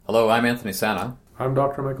Hello, I'm Anthony Sana. I'm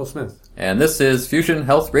Dr. Michael Smith. And this is Fusion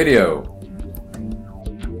Health Radio.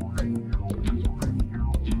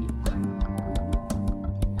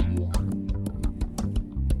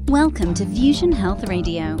 Welcome to Fusion Health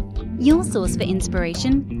Radio, your source for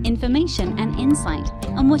inspiration, information, and insight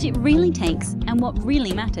on what it really takes and what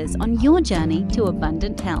really matters on your journey to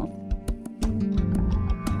abundant health.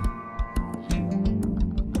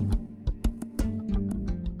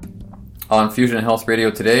 On Fusion Health Radio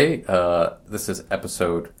today, this is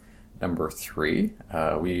episode number 3.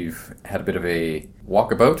 We've had a bit of a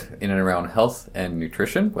walkabout in and around health and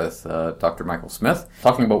nutrition with Dr. Michael Smith,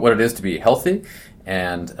 talking about what it is to be healthy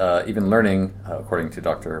and even learning, according to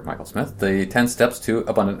Dr. Michael Smith, the 10 steps to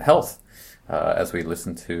abundant health, as we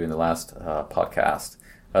listened to in the last podcast.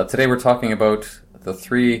 Today we're talking about the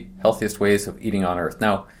 3 healthiest ways of eating on Earth.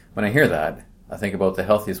 Now, when I hear that, I think about the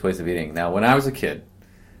healthiest ways of eating. Now, when I was a kid,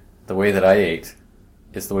 the way that I ate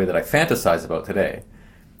is the way that I fantasize about today,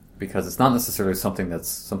 because it's not necessarily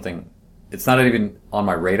it's not even on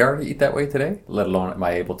my radar to eat that way today, let alone am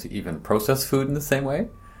I able to even process food in the same way.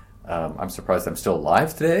 I'm surprised I'm still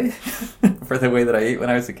alive today for the way that I ate when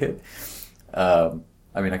I was a kid. I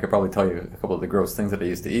mean, I could probably tell you a couple of the gross things that I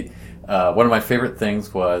used to eat. One of my favorite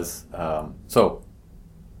things was, about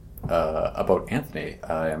Anthony,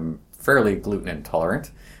 I am fairly gluten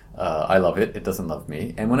intolerant. I love it. It doesn't love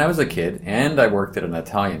me. And when I was a kid, and I worked at an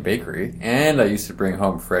Italian bakery, and I used to bring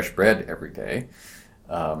home fresh bread every day,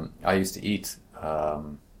 I used to eat,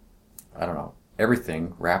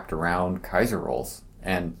 everything wrapped around Kaiser rolls.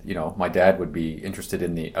 And, my dad would be interested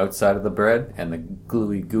in the outside of the bread and the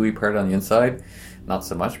gooey part on the inside. Not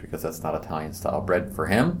so much, because that's not Italian-style bread for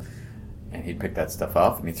him. And he'd pick that stuff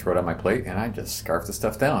off and he'd throw it on my plate, and I'd just scarf the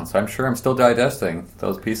stuff down. So I'm sure I'm still digesting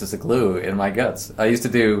those pieces of glue in my guts. I used to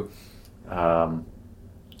do,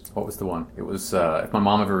 what was the one? It was, if my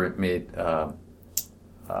mom ever made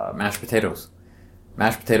mashed potatoes.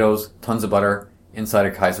 Mashed potatoes, tons of butter, inside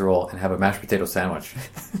a Kaiser roll, and have a mashed potato sandwich.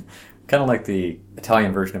 Kind of like the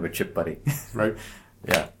Italian version of a chip buddy. Right.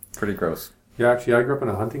 Yeah, pretty gross. Yeah, actually, I grew up in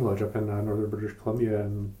a hunting lodge up in northern British Columbia,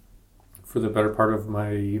 and for the better part of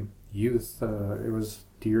my youth, it was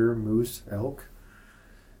deer, moose, elk,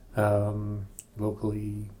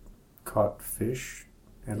 locally caught fish,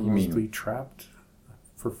 and mostly trapped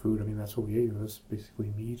for food. I mean, that's what we ate. It was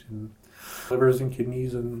basically meat and livers and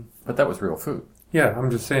kidneys. But that was real food. Yeah, I'm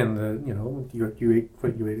just saying that, you ate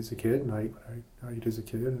what you ate as a kid, and I ate what I ate as a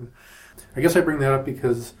kid. And I guess I bring that up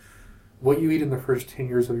because what you eat in the first 10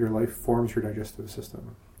 years of your life forms your digestive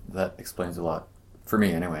system. That explains a lot. For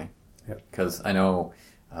me, anyway. Yeah. Because I know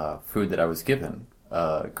food that I was given,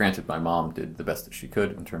 granted my mom did the best that she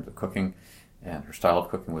could in terms of cooking, and her style of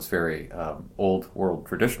cooking was very old world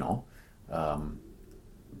traditional,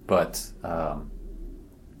 but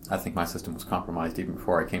I think my system was compromised even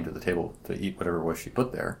before I came to the table to eat whatever it was she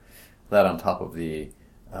put there. That on top of the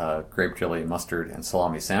grape jelly, mustard, and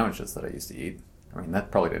salami sandwiches that I used to eat. I mean, that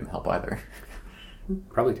probably didn't help either.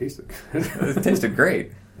 Probably tasted good. It tasted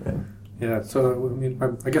great. Yeah,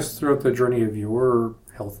 so I guess throughout the journey of your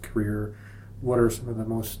health career, what are some of the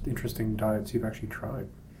most interesting diets you've actually tried?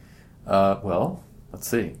 Well, let's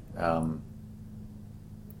see.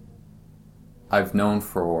 I've known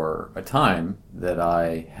for a time that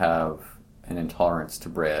I have an intolerance to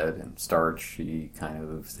bread and starchy kind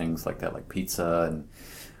of things like that, like pizza,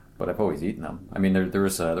 but I've always eaten them. I mean, there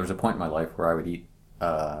was a point in my life where I would eat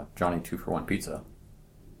Johnny 2-for-1 pizza,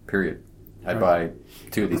 period. I'd buy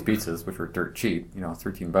 2 of these pizzas, which were dirt cheap.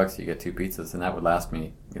 $13 you get 2 pizzas, and that would last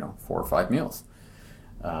me, 4 or 5 meals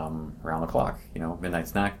around the clock. Midnight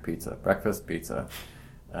snack, pizza, breakfast, pizza,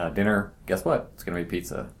 dinner. Guess what? It's going to be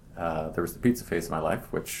pizza. There was the pizza phase of my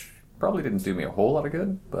life, which probably didn't do me a whole lot of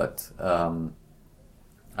good, but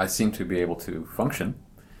I seemed to be able to function.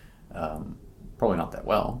 Probably not that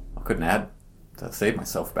well. I couldn't add to save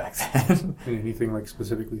myself back then. Anything like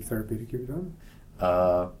specifically therapeutic you've done?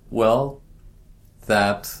 Well,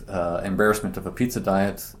 that embarrassment of a pizza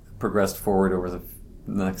diet progressed forward over the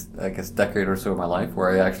next, I guess, decade or so of my life,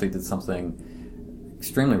 where I actually did something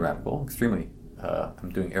extremely radical, I'm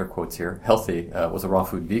doing air quotes here, healthy, was a raw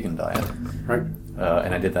food vegan diet. Right.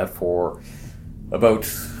 And I did that for about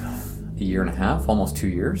a year and a half, almost 2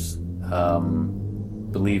 years,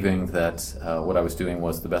 believing that what I was doing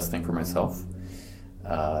was the best thing for myself.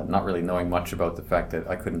 Not really knowing much about the fact that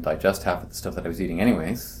I couldn't digest half of the stuff that I was eating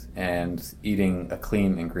anyways, and eating a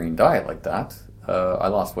clean and green diet like that, I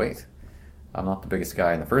lost weight. I'm not the biggest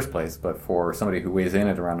guy in the first place, but for somebody who weighs in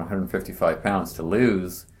at around 155 pounds to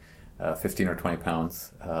lose 15 or 20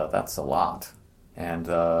 pounds, that's a lot. And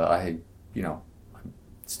I'm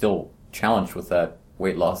still challenged with that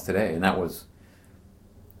weight loss today, and that was,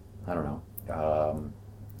 I don't know,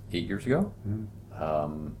 8 years ago,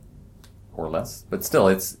 or less. But still,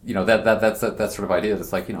 it's, that's that sort of idea.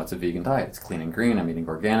 It's like, it's a vegan diet. It's clean and green. I'm eating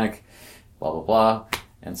organic, blah blah blah,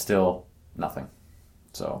 and still nothing.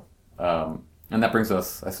 So, and that brings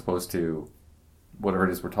us, I suppose, to whatever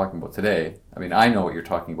it is we're talking about today. I mean, I know what you're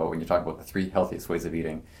talking about when you talk about the 3 healthiest ways of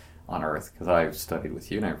eating on Earth, because I've studied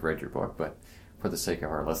with you and I've read your book. But for the sake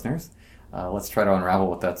of our listeners, let's try to unravel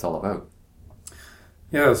what that's all about.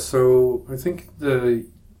 Yeah, so I think the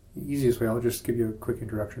easiest way, I'll just give you a quick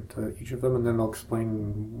introduction to each of them, and then I'll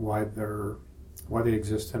explain why they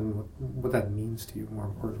exist and what that means to you, more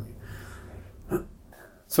importantly.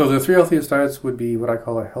 So the 3 healthiest diets would be what I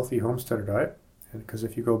call a healthy homesteader diet, because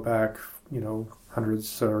if you go back,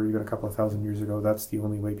 hundreds or even a couple of thousand years ago, that's the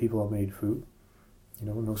only way people have made food.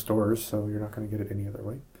 No stores, so you're not going to get it any other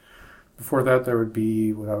way. Before that, there would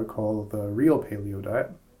be what I would call the real paleo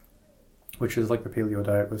diet, which is like the paleo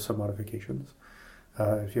diet with some modifications.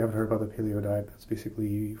 If you haven't heard about the paleo diet, that's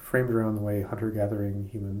basically framed around the way hunter-gathering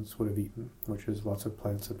humans would have eaten, which is lots of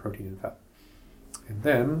plants and protein and fat. And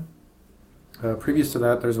then, previous to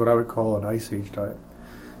that, there's what I would call an Ice Age diet.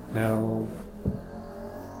 Now,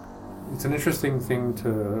 it's an interesting thing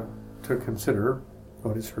to consider,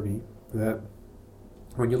 what is for me, that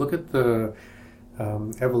when you look at the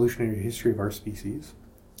evolutionary history of our species,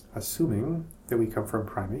 assuming that we come from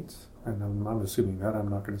primates, and I'm assuming that, I'm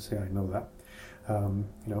not going to say I know that,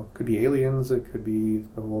 could be aliens, it could be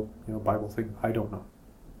the whole Bible thing, I don't know.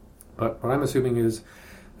 But what I'm assuming is,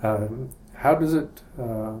 how does it,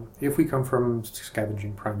 if we come from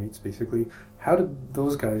scavenging primates basically, how did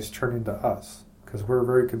those guys turn into us? Because we're a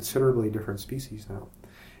very considerably different species now.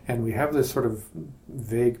 And we have this sort of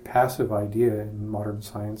vague passive idea in modern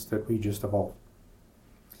science that we just evolved.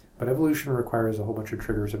 But evolution requires a whole bunch of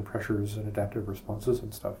triggers and pressures and adaptive responses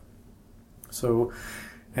and stuff. So,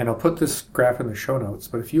 and I'll put this graph in the show notes,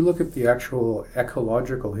 but if you look at the actual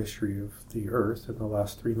ecological history of the Earth in the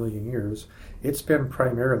last 3 million years, it's been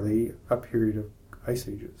primarily a period of ice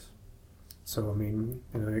ages. So, I mean,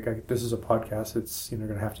 this is a podcast, it's, you're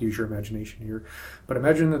going to have to use your imagination here. But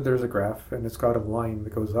imagine that there's a graph and it's got a line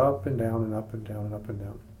that goes up and down and up and down and up and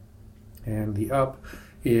down. And the up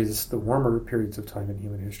is the warmer periods of time in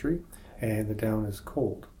human history, and the down is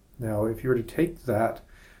cold. Now, if you were to take that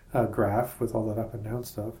graph with all that up and down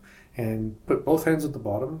stuff and put both hands at the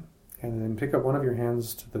bottom and then pick up one of your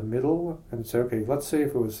hands to the middle and say, okay, let's say if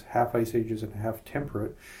it was half ice ages and half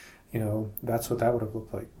temperate, that's what that would have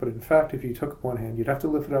looked like. But in fact, if you took one hand, you'd have to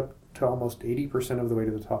lift it up to almost 80% of the way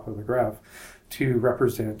to the top of the graph to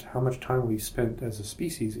represent how much time we spent as a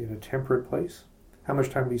species in a temperate place, how much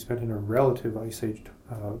time we spent in a relative ice age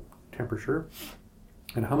temperature,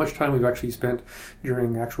 and how much time we've actually spent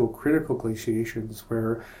during actual critical glaciations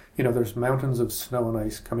where, there's mountains of snow and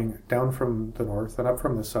ice coming down from the north and up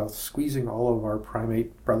from the south, squeezing all of our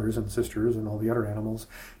primate brothers and sisters and all the other animals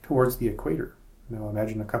towards the equator. Now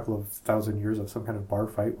imagine a couple of thousand years of some kind of bar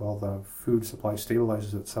fight while the food supply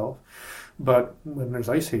stabilizes itself. But when there's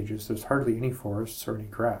ice ages, there's hardly any forests or any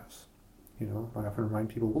grass. I often remind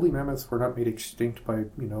people, woolly mammoths were not made extinct by,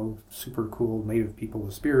 super cool native people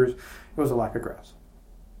with spears. It was a lack of grass.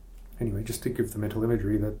 Anyway, just to give the mental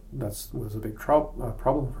imagery, that was a big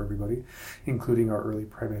problem for everybody, including our early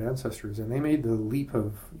primate ancestors. And they made the leap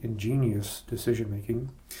of ingenious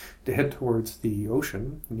decision-making to head towards the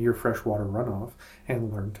ocean, near freshwater runoff,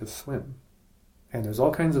 and learn to swim. And there's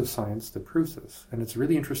all kinds of science that proves this. And it's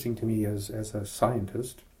really interesting to me as a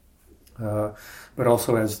scientist, but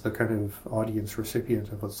also as the kind of audience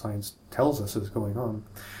recipient of what science tells us is going on,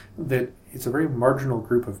 that it's a very marginal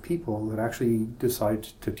group of people that actually decide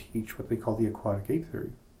to teach what they call the aquatic ape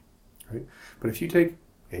theory, right? But if you take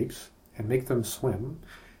apes and make them swim,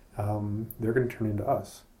 they're going to turn into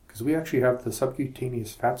us, because we actually have the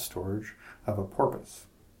subcutaneous fat storage of a porpoise.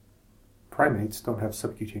 Primates don't have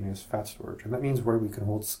subcutaneous fat storage, and that means where we can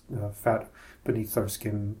hold fat beneath our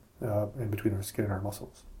skin and between our skin and our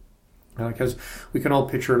muscles. Because we can all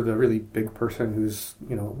picture the really big person who's,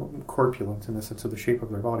 corpulent in the sense of the shape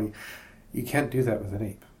of their body. You can't do that with an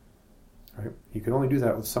ape, right? You can only do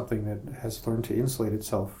that with something that has learned to insulate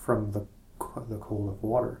itself from the cold of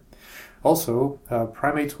water. Also,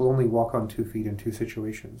 primates will only walk on 2 feet in 2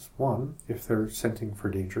 situations. One, if they're scenting for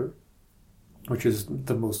danger, which is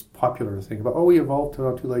the most popular thing about, we evolved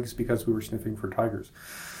on 2 legs because we were sniffing for tigers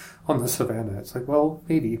on the savannah. It's like, well,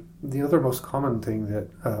 maybe. The other most common thing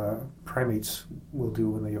that primates will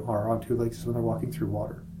do when they are on 2 legs is when they're walking through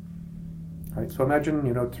water. Right? So imagine,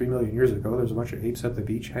 3 million years ago, there's a bunch of apes at the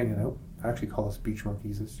beach hanging out. I actually call us beach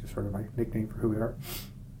monkeys. It's just sort of my nickname for who we are.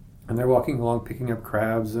 And they're walking along, picking up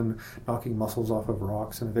crabs and knocking mussels off of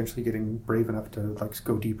rocks, and eventually getting brave enough to like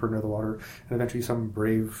go deeper into the water. And eventually, some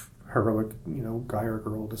brave, heroic, guy or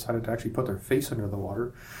girl decided to actually put their face under the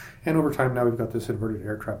water. And over time, now we've got this inverted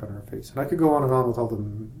air trap in our face. And I could go on and on with all the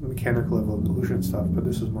mechanical evolution stuff, but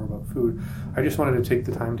this is more about food. I just wanted to take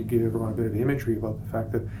the time to give everyone a bit of imagery about the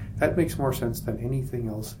fact that that makes more sense than anything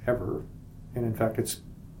else ever. And in fact, it's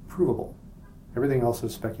provable. Everything else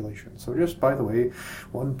is speculation. So just, by the way,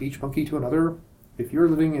 one beach monkey to another, if you're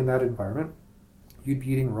living in that environment, you'd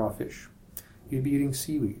be eating raw fish. You'd be eating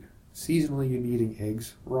seaweed. Seasonally, you'd be eating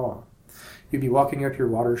eggs raw. You'd be walking out to your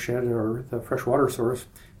watershed or the fresh water source,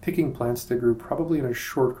 picking plants that grew probably in a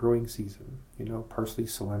short growing season. Parsley,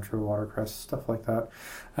 cilantro, watercress, stuff like that,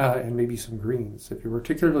 and maybe some greens. If you're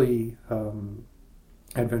particularly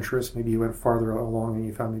adventurous, maybe you went farther along and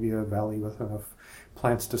you found maybe a valley with enough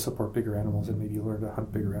plants to support bigger animals, and maybe you learn to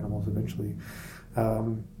hunt bigger animals eventually.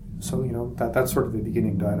 That's sort of the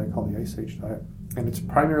beginning diet I call the Ice Age diet. And it's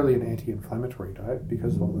primarily an anti-inflammatory diet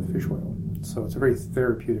because of all the fish oil. So it's a very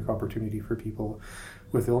therapeutic opportunity for people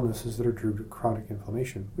with illnesses that are due to chronic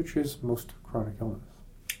inflammation, which is most chronic illness.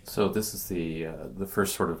 So this is the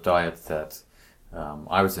first sort of diet that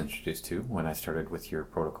I was introduced to when I started with your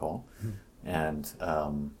protocol. Mm-hmm. And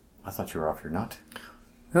I thought you were off your nut.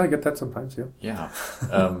 Yeah, I get that sometimes, yeah. Yeah.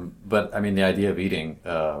 But, I mean, the idea of eating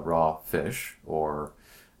raw fish or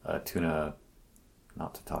tuna,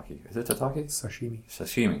 not tataki. Is it tataki? Sashimi.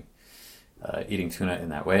 Sashimi. Eating tuna in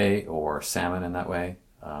that way, or salmon in that way,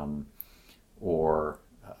 or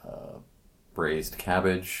braised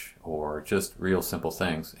cabbage, or just real simple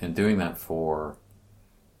things. And doing that for,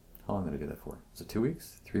 how long did I do that for? Was it 2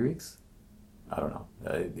 weeks? 3 weeks? I don't know.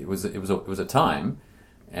 It was a time,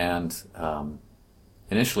 and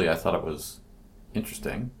initially I thought it was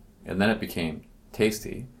interesting, and then it became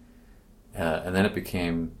tasty, and then it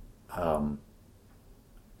became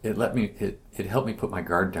it helped me put my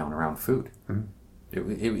guard down around food.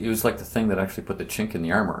 Mm-hmm. It was like the thing that actually put the chink in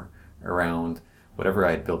the armor around whatever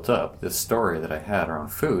I had built up, this story that I had around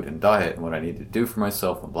food and diet and what I needed to do for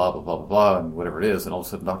myself and blah blah blah blah blah and whatever it is. And all of a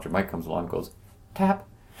sudden Dr. Mike comes along and goes, tap,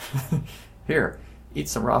 here, eat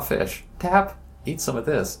some raw fish, tap, eat some of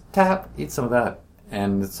this, tap, eat some of that.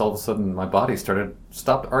 And it's all of a sudden my body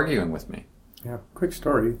stopped arguing with me. Yeah, quick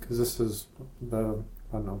story, because this is the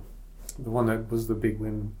one that was the big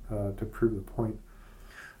win to prove the point.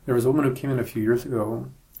 There was a woman who came in a few years ago,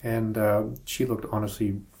 and she looked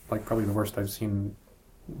honestly like probably the worst I've seen.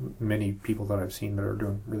 Many people that I've seen that are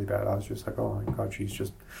doing really bad. I was just like, oh my God, she's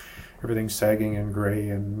just, everything's sagging and gray,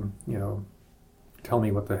 and tell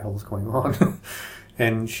me what the hell's going on.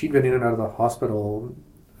 And she'd been in and out of the hospital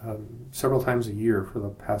several times a year for the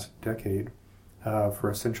past decade for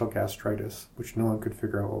essential gastritis, which no one could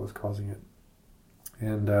figure out what was causing it.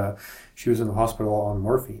 And she was in the hospital on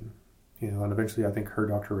morphine, and eventually I think her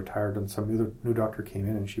doctor retired and some new doctor came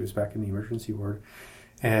in, and she was back in the emergency ward.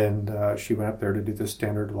 And she went up there to do the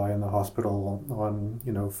standard lie in the hospital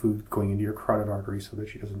on, food going into your carotid artery so that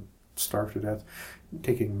she doesn't starve to death,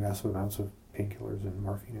 taking massive amounts of painkillers and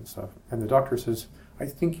morphine and stuff. And the doctor says, I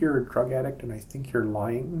think you're a drug addict and I think you're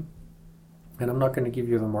lying, and I'm not going to give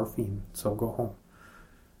you the morphine, so go home.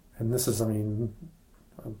 And this is, if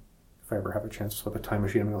I ever have a chance with a time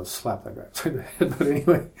machine, I'm going to slap that guy upside the head. But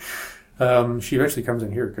anyway, she eventually comes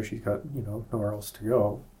in here because she's got, nowhere else to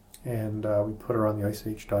go. And we put her on the Ice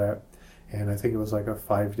Age diet. And I think it was like a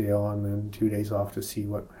 5-day on and 2 days off to see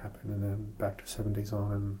what happened. And then back to 7 days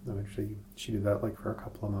on. And eventually she did that for a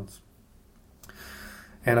couple of months.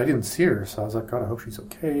 And I didn't see her. So I was like, God, I hope she's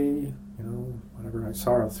okay. Whatever. I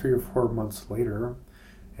saw her 3 or 4 months later.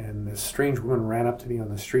 And this strange woman ran up to me on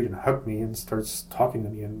the street and hugged me and starts talking to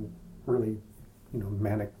me in really,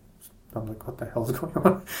 manic. I'm like, what the hell's going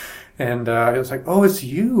on? And I was like, oh, it's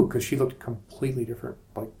you, because she looked completely different.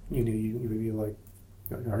 Like, you would be like,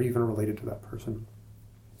 are you even related to that person?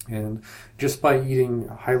 And just by eating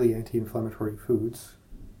highly anti-inflammatory foods,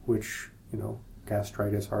 which,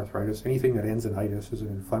 gastritis, arthritis, anything that ends in itis is an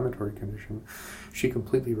inflammatory condition, she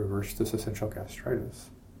completely reversed this essential gastritis.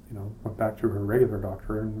 Went back to her regular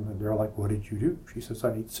doctor, and they're like, what did you do? She says,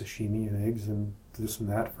 I ate sashimi and eggs and this and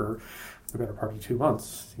that for the better part of 2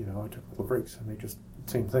 months. I took little breaks, and they just,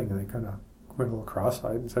 same thing, and they kind of went a little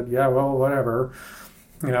cross-eyed and said, yeah, well, whatever.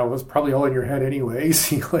 It was probably all in your head anyway.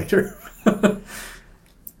 See you later.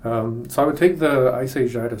 So I would take the Ice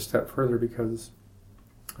Age diet a step further, because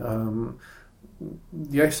the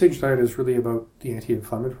Ice Age diet is really about the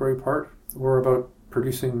anti-inflammatory part, or about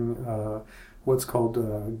producing what's called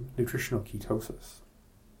nutritional ketosis.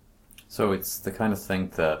 So it's the kind of thing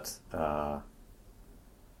that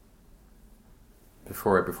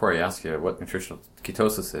before I ask you what nutritional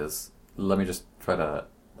ketosis is, let me just try to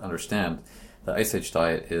understand. The Ice Age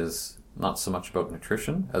diet is not so much about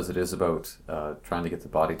nutrition as it is about trying to get the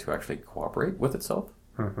body to actually cooperate with itself.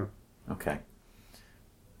 Mm-hmm. Okay,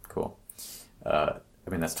 cool. I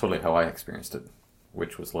mean, that's totally how I experienced it,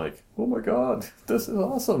 which was like, oh my god, this is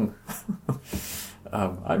awesome.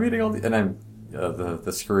 I'm eating all the... And I'm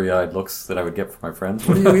the scurry-eyed looks that I would get from my friends.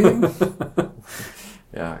 What are you eating?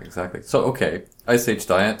 Yeah, exactly. So, okay, Ice Age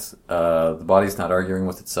diet, the body's not arguing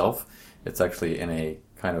with itself. It's actually in a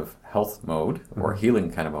kind of health mode or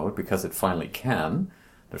healing kind of mode because it finally can.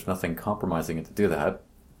 There's nothing compromising it to do that.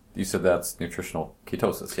 You said that's nutritional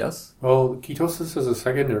ketosis, yes? Well, ketosis is a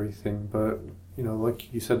secondary thing, but,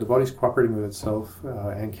 like you said, the body's cooperating with itself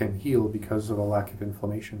and can heal because of a lack of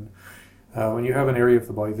inflammation. When you have an area of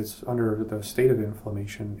the body that's under the state of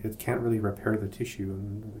inflammation, it can't really repair the tissue,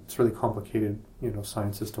 and it's really complicated,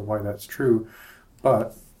 science as to why that's true.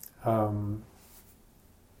 But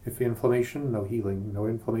if inflammation, no healing. No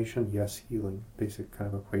inflammation, yes healing. Basic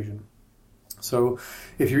kind of equation. So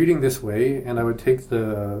if you're eating this way, and I would take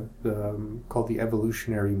the called the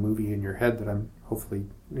evolutionary movie in your head that I'm hopefully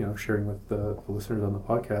sharing with the listeners on the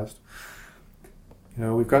podcast.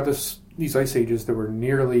 We've got these ice ages that were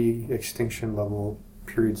nearly extinction level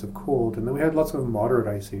periods of cold, and then we had lots of moderate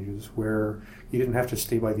ice ages where you didn't have to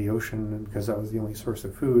stay by the ocean because that was the only source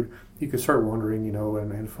of food. You could start wandering,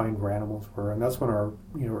 and find where animals were, and that's when our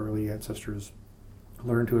early ancestors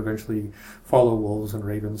learned to eventually follow wolves and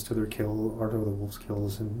ravens to their kill, or to the wolves'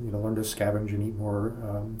 kills, and learn to scavenge and eat more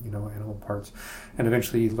animal parts, and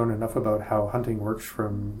eventually learn enough about how hunting works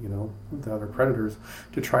from the other predators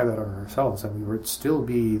to try that on ourselves, and we would still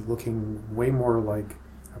be looking way more like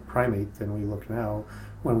a primate than we look now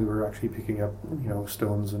when we were actually picking up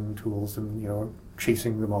stones and tools and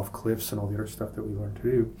chasing them off cliffs and all the other stuff that we learned to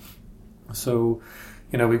do. So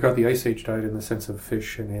we've got the Ice Age diet in the sense of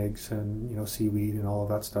fish and eggs and, seaweed and all of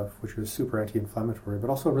that stuff, which is super anti-inflammatory, but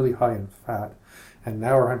also really high in fat. And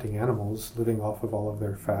now we're hunting animals, living off of all of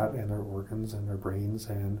their fat and their organs and their brains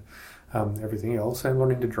and everything else, and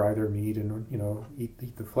learning to dry their meat and,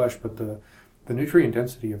 eat the flesh. But the nutrient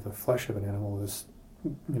density of the flesh of an animal is,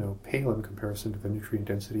 pale in comparison to the nutrient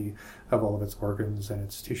density of all of its organs and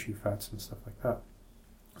its tissue fats and stuff like that.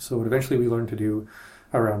 So what eventually we learned to do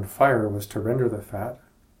around fire was to render the fat,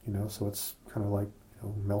 so it's kind of like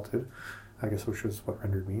melted, I guess, which is what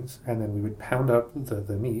rendered means. And then we would pound up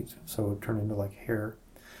the meat, so it would turn into like hair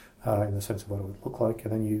in the sense of what it would look like.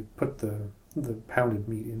 And then you put the pounded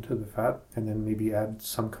meat into the fat, and then maybe add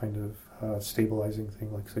some kind of stabilizing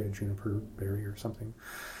thing, like say a juniper berry or something,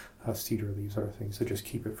 cedar leaves, other things that just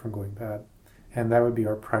keep it from going bad. And that would be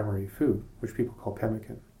our primary food, which people call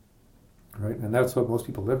pemmican. Right, and that's what most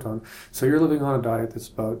people lived on. So you're living on a diet that's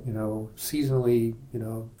about, seasonally,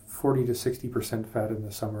 40 to 60% fat in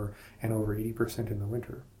the summer and over 80% in the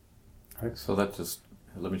winter. Right. So let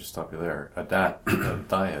me just stop you there. A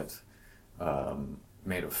diet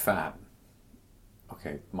made of fat.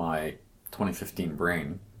 Okay, my 2015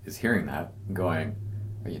 brain is hearing that and going,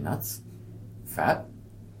 "Are you nuts? Fat?"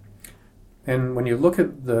 And when you look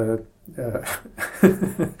at the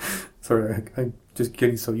sorry, I'm just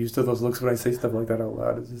getting so used to those looks when I say stuff like that out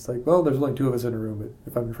loud. It's just like, well, there's only two of us in a room, but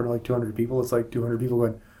if I'm in front of like 200 people, it's like 200 people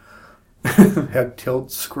going, head tilt,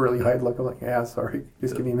 squirrely hide look. I'm like, yeah, sorry,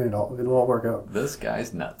 just give me a minute, it'll all work out. This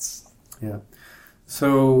guy's nuts. Yeah.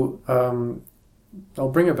 So I'll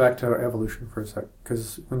bring it back to evolution for a sec,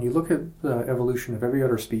 because when you look at the evolution of every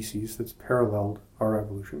other species that's paralleled our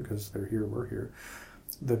evolution, because they're here, we're here,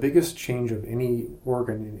 the biggest change of any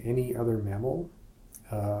organ in any other mammal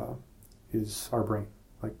is our brain.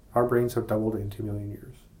 Like, our brains have doubled in 2 million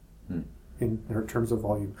years in terms of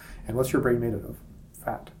volume. And what's your brain made of?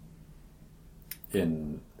 Fat.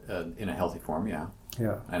 In a healthy form, yeah.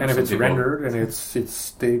 Yeah, and if it's rendered and it's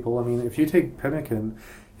stable, I mean, if you take pemmican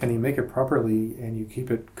and you make it properly and you keep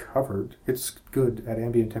it covered, it's good at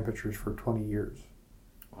ambient temperatures for 20 years.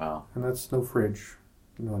 Wow. And that's no fridge,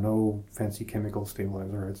 no fancy chemical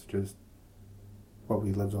stabilizer. It's just what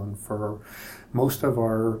we lived on for most of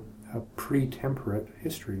our pre-temperate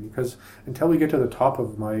history. Because until we get to the top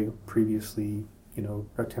of my previously,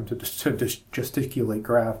 attempted to gesticulate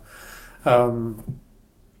graph,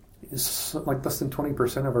 it's like less than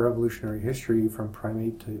 20% of our evolutionary history from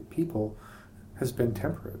primate to people has been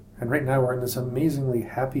temperate. And right now we're in this amazingly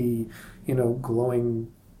happy,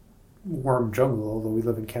 glowing, warm jungle, although we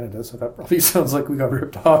live in Canada, so that probably sounds like we got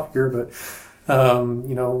ripped off here, but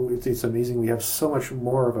it's amazing. We have so much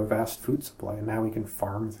more of a vast food supply, and now we can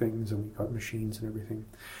farm things, and we've got machines and everything.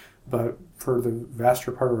 But for the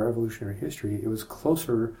vaster part of our evolutionary history, it was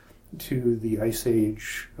closer to the Ice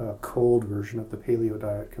Age cold version of the paleo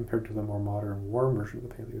diet compared to the more modern warm version of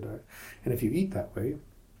the paleo diet. And if you eat that way,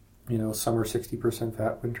 summer 60%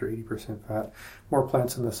 fat, winter 80% fat, more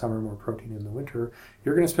plants in the summer, more protein in the winter,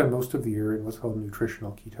 you're going to spend most of the year in what's called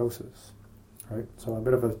nutritional ketosis, right? So a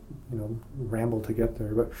bit of a ramble to get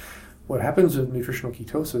there, but what happens with nutritional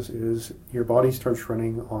ketosis is your body starts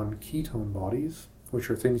running on ketone bodies, which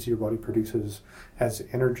are things your body produces as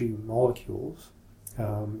energy molecules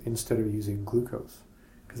instead of using glucose.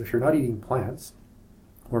 Because if you're not eating plants,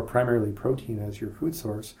 or primarily protein as your food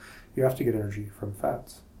source, you have to get energy from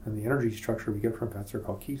fats. And the energy structure we get from fats are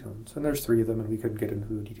called ketones. And there's 3 of them, and we could get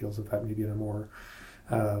into the details of that maybe in a more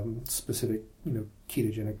specific,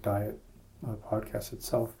 ketogenic diet podcast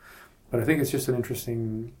itself. But I think it's just an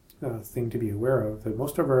interesting thing to be aware of, that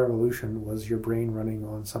most of our evolution was your brain running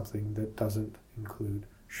on something that doesn't include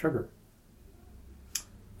sugar.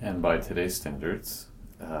 And by today's standards,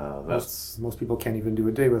 most people can't even do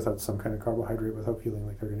a day without some kind of carbohydrate without feeling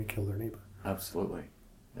like they're going to kill their neighbor. Absolutely.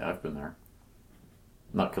 Yeah, I've been there.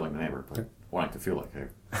 Not killing the neighbor, but wanting to feel like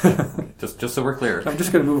just so we're clear. I'm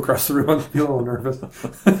just going to move across the room. I'm feeling a little nervous.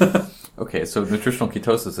 Okay, so nutritional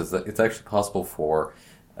ketosis is that it's actually possible for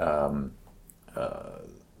the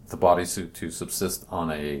body to subsist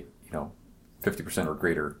on a 50% or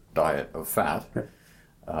greater diet of fat,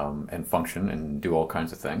 and function and do all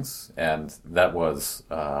kinds of things. And that was,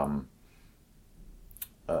 I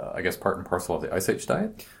guess, part and parcel of the Ice Age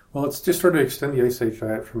diet. Well, it's just sort of extend the Ice Age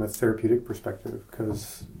diet from a therapeutic perspective,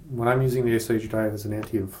 because when I'm using the Ice Age diet as an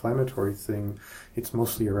anti-inflammatory thing, it's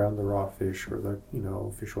mostly around the raw fish or the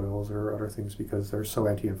fish oils or other things, because they're so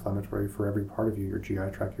anti-inflammatory for every part of you, your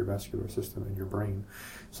GI tract, your vascular system, and your brain.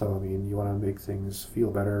 So, I mean, you want to make things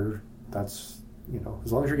feel better. That's,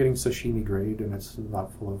 as long as you're getting sashimi grade and it's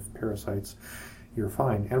not full of parasites, you're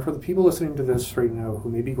fine. And for the people listening to this right now who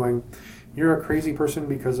may be going, you're a crazy person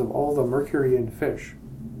because of all the mercury in fish.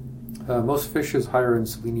 Most fish is higher in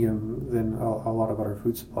selenium than a lot of our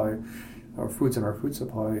food supply, or foods in our food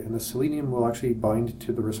supply, and the selenium will actually bind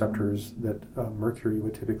to the receptors that mercury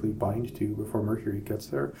would typically bind to before mercury gets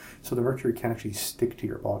there. So the mercury can actually stick to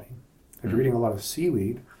your body. If you're eating a lot of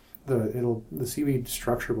seaweed, the seaweed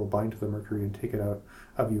structure will bind to the mercury and take it out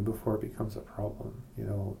of you before it becomes a problem.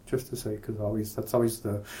 Just to say, because that's always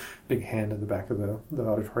the big hand in the back of the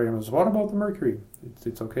auditorium is, what about the mercury?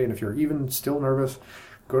 It's okay. And if you're even still nervous,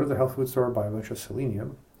 go to the health food store, buy a bunch of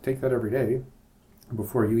selenium, take that every day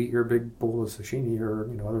before you eat your big bowl of sashimi or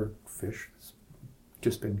other fish that's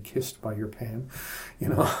just been kissed by your pan,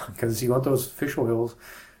 because you want those fish oils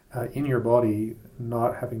in your body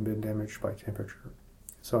not having been damaged by temperature.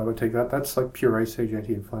 So I would take that. That's like pure Ice Age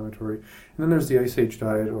anti-inflammatory. And then there's the Ice Age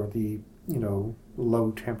diet, or the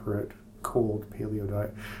low temperate cold paleo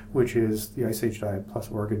diet, which is the Ice Age diet plus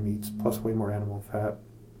organ meats plus way more animal fat.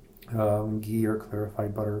 Ghee or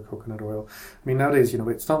clarified butter, coconut oil. I mean, nowadays,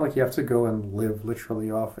 it's not like you have to go and live literally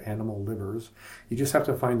off animal livers. You just have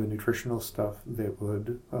to find the nutritional stuff that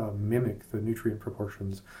would mimic the nutrient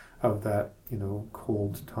proportions of that,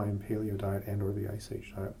 cold time paleo diet and or the Ice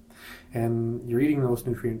Age diet. And you're eating the most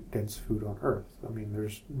nutrient-dense food on Earth. I mean,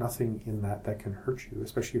 there's nothing in that can hurt you,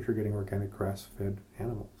 especially if you're getting organic grass-fed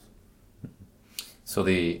animals. So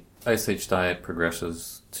the Ice Age diet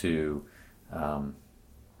progresses to...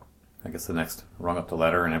 I guess the next rung up the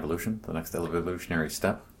ladder in evolution, the next evolutionary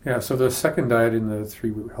step. Yeah, so the second diet in the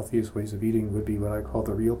 3 healthiest ways of eating would be what I call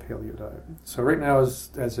the real paleo diet. So right now, as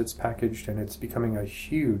it's packaged, and it's becoming a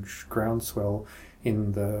huge groundswell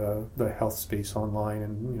in the health space online,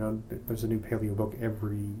 and there's a new paleo book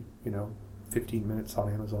every 15 minutes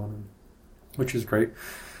on Amazon, which is great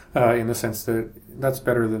in the sense that that's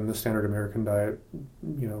better than the standard American diet,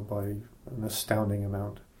 by an astounding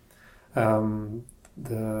amount.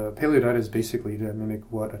 The paleo diet is basically to mimic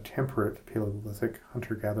what a temperate Paleolithic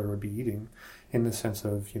hunter-gatherer would be eating, in the sense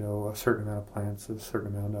of, a certain amount of plants, a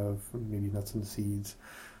certain amount of maybe nuts and seeds,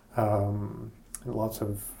 lots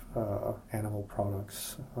of animal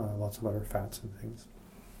products, lots of other fats and things.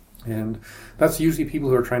 And that's usually people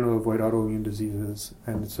who are trying to avoid autoimmune diseases,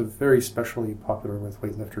 and it's a very especially popular with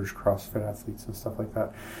weightlifters, CrossFit athletes, and stuff like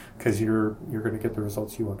that, because you're going to get the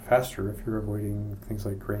results you want faster if you're avoiding things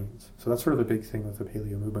like grains. So that's sort of the big thing with the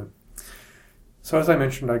paleo movement. So as I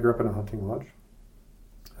mentioned, I grew up in a hunting lodge.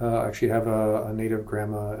 I actually have a native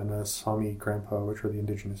grandma and a Sami grandpa, which are the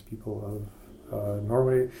indigenous people of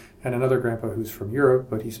Norway, and another grandpa who's from Europe,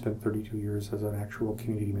 but he spent 32 years as an actual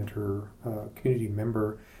community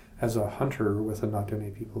member as a hunter with the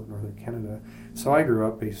Haudenosaunee people in northern Canada. So I grew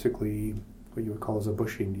up basically what you would call as a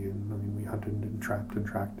bush Indian. I mean, we hunted and trapped and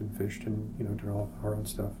tracked and fished and, did all our own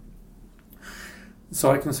stuff. So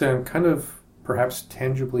I can say I'm kind of perhaps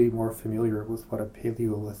tangibly more familiar with what a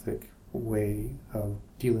Paleolithic way of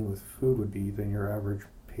dealing with food would be than your average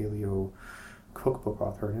paleo cookbook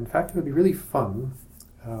author. And in fact, it would be really fun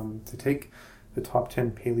to take the top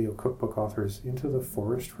 10 paleo cookbook authors into the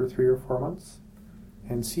forest for 3 or 4 months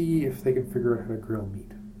and see if they can figure out how to grill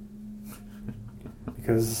meat.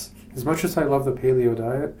 Because as much as I love the paleo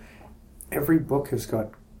diet, every book has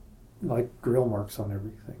got like grill marks on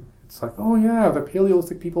everything. It's like, oh yeah, the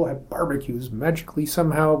Paleolithic people had barbecues magically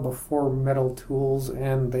somehow before metal tools,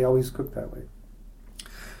 and they always cooked that way.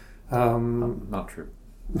 Not true.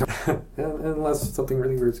 Unless something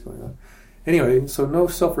really weird's going on. Anyway, so no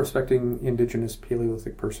self-respecting indigenous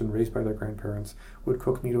Paleolithic person raised by their grandparents would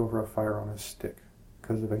cook meat over a fire on a stick,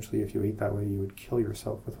 because eventually if you ate that way you would kill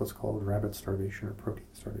yourself with what's called rabbit starvation or protein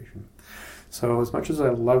starvation. So as much as I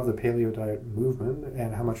love the paleo diet movement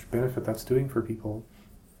and how much benefit that's doing for people,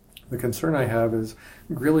 the concern I have is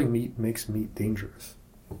grilling meat makes meat dangerous.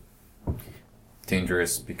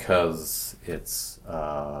 Dangerous because it's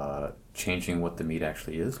changing what the meat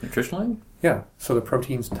actually is nutritionally? Yeah, so the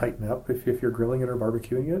proteins tighten up if you're grilling it or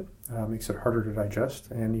barbecuing it. Makes it harder to digest,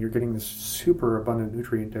 and you're getting this super abundant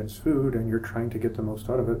nutrient-dense food, and you're trying to get the most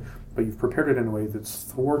out of it, but you've prepared it in a way that's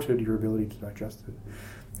thwarted your ability to digest it.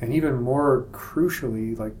 And even more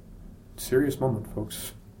crucially, like, serious moment,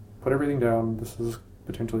 folks. Put everything down. This is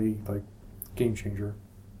potentially, like, game changer.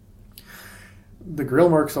 The grill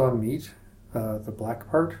marks on meat, the black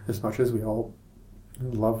part, as much as we all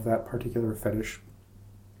love that particular fetish,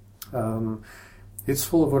 it's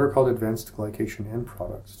full of what are called advanced glycation end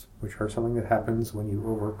products, which are something that happens when you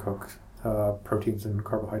overcook proteins and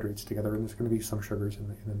carbohydrates together, and there's going to be some sugars in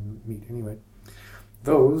the meat anyway.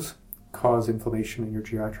 Those cause inflammation in your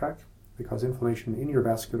GI tract. They cause inflammation in your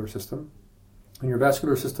vascular system. And your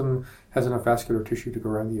vascular system has enough vascular tissue to go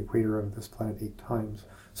around the equator of this planet 8 times.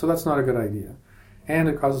 So that's not a good idea. And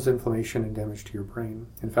it causes inflammation and damage to your brain.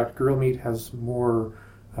 In fact, grill meat has more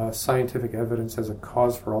scientific evidence as a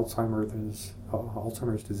cause for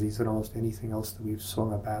Alzheimer's disease than almost anything else that we've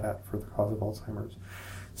swung a bat at for the cause of Alzheimer's.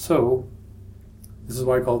 So this is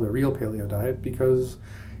why I call it the real paleo diet, because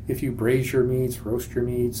if you braise your meats, roast your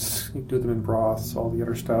meats, do them in broths, all the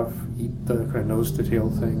other stuff, eat the kind of nose to tail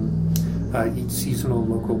thing, eat seasonal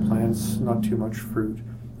local plants, not too much fruit,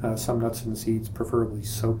 some nuts and seeds, preferably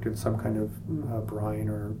soaked in some kind of brine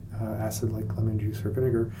or acid like lemon juice or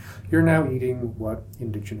vinegar, you're now eating what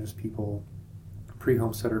indigenous people,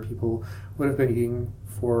 pre-homesteader people, would have been eating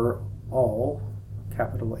for all,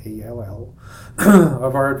 capital ALL,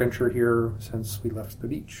 of our adventure here since we left the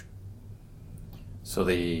beach. So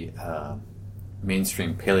the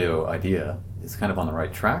mainstream paleo idea is kind of on the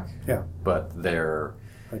right track. Yeah. But they're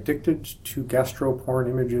addicted to gastro-porn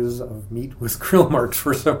images of meat with grill marks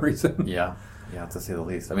for some reason. Yeah, to say the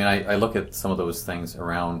least. I mean, I look at some of those things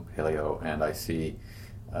around paleo, and I see,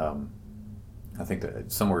 I think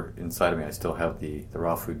that somewhere inside of me I still have the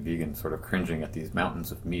raw food vegan sort of cringing at these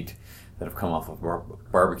mountains of meat that have come off of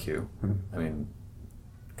barbecue. Mm-hmm. I mean,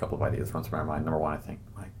 a couple of ideas run through my mind. Number one, I think,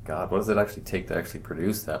 my God, what does it actually take to actually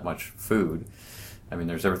produce that much food? I mean,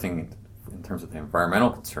 there's everything in terms of the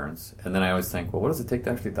environmental concerns, and then I always think, well, what does it take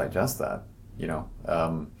to actually digest that? You know,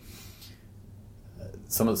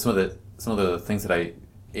 some of the things that I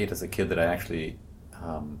ate as a kid that I actually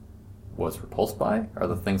was repulsed by are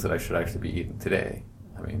the things that I should actually be eating today.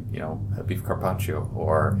 I mean, you know, beef carpaccio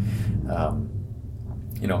or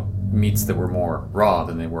you know, meats that were more raw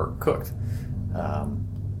than they were cooked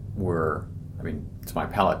were, I mean, to my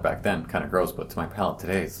palate back then, kind of gross, but to my palate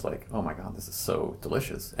today, it's like, oh my God, this is so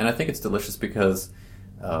delicious. And I think it's delicious because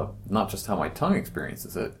not just how my tongue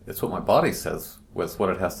experiences it, it's what my body says with what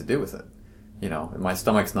it has to do with it. You know, my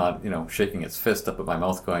stomach's not, you know, shaking its fist up at my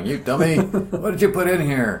mouth going, you dummy, what did you put in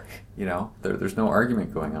here? You know, there's no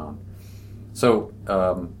argument going on. So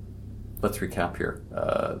let's recap here.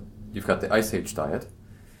 You've got the Ice Age diet,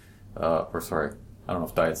 or sorry, I don't know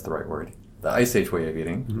if diet's the right word. The Ice Age way of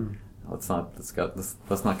eating. Mm-hmm.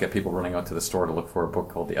 Let's not get people running out to the store to look for a book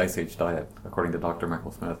called The Ice Age Diet, according to Dr.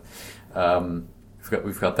 Michael Smith.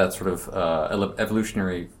 We've got that sort of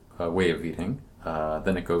evolutionary way of eating.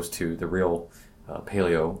 Then it goes to the real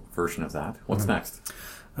paleo version of that. What's next?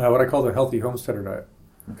 What I call the healthy homesteader diet.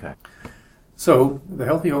 Okay. So the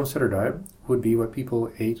healthy homesteader diet would be what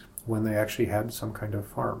people ate when they actually had some kind of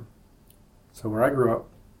farm. So where I grew up,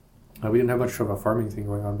 we didn't have much of a farming thing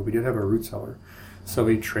going on, but we did have a root cellar. So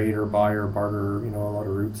we trade or buy or barter, you know, a lot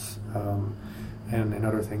of roots and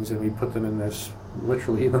other things, and we put them in this,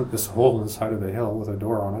 literally this hole inside of the hill with a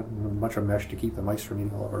door on it and a bunch of mesh to keep the mice from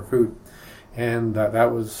eating all of our food. And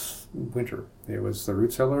that was winter. It was the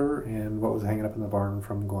root cellar and what was hanging up in the barn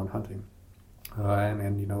from going hunting.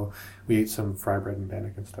 And we ate some fry bread and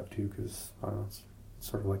bannock and stuff too, because it's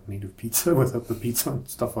sort of like native pizza without the pizza and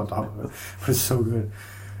stuff on top of it. It was so good.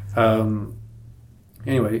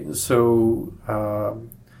 Anyway, so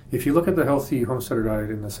if you look at the healthy homesteader diet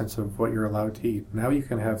in the sense of what you're allowed to eat, now you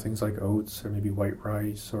can have things like oats or maybe white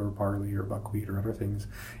rice or barley or buckwheat or other things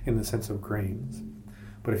in the sense of grains.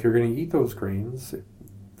 But if you're going to eat those grains,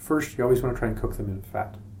 first you always want to try and cook them in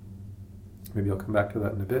fat. Maybe I'll come back to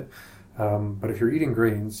that in a bit. But if you're eating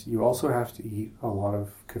grains, you also have to eat a lot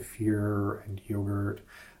of kefir and yogurt,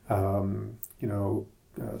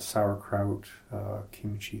 sauerkraut,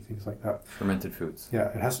 kimchi, things like that. Fermented foods. Yeah,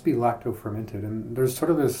 it has to be lacto-fermented. And there's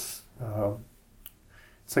sort of this,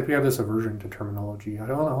 it's like we have this aversion to terminology. I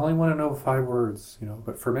only want to know 5 words,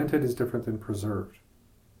 but fermented is different than preserved.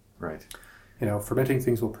 Right. Fermenting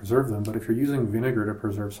things will preserve them, but if you're using vinegar to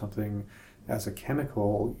preserve something as a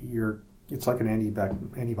chemical, it's like an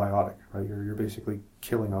antibiotic, right? You're basically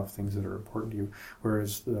killing off things that are important to you.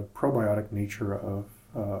 Whereas the probiotic nature of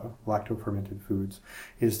lacto-fermented foods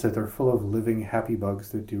is that they're full of living, happy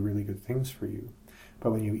bugs that do really good things for you.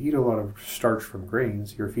 But when you eat a lot of starch from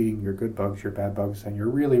grains, you're feeding your good bugs, your bad bugs, and your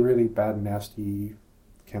really, really bad, nasty,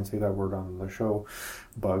 can't say that word on the show,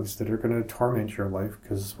 bugs that are going to torment your life,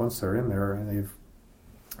 because once they're in there and they've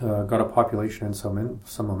got a population and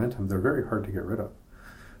some momentum, they're very hard to get rid of.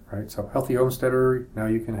 Right, so healthy homesteader, now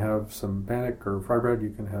you can have some bannock or fry bread, you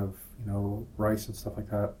can have, rice and stuff like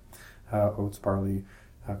that, oats, barley,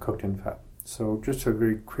 cooked in fat. So just to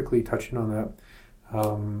very quickly touch in on that,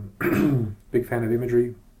 big fan of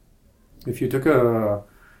imagery. If you took a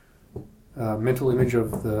mental image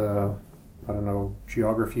of the,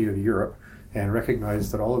 geography of Europe and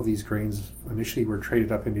recognized that all of these grains initially were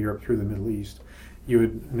traded up into Europe through the Middle East, you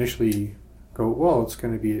would initially go, well, it's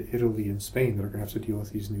going to be Italy and Spain that are going to have to deal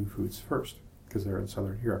with these new foods first, because they're in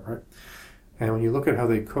Southern Europe, right? And when you look at how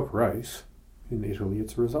they cook rice, in Italy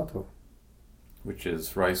it's risotto. Which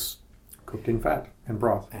is rice cooked in fat and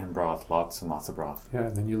broth. And broth, lots and lots of broth. Yeah,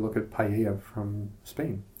 and then you look at paella from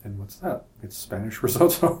Spain, and what's that? It's Spanish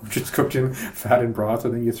risotto, which is cooked in fat and broth,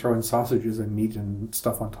 and then you throw in sausages and meat and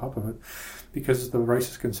stuff on top of it, because the rice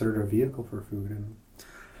is considered a vehicle for food, and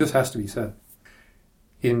this has to be said.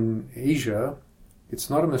 In Asia, it's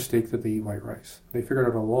not a mistake that they eat white rice. They figured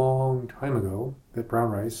out a long time ago that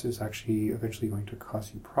brown rice is actually eventually going to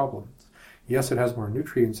cause you problems. Yes, it has more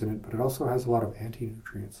nutrients in it, but it also has a lot of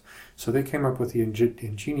anti-nutrients. So they came up with the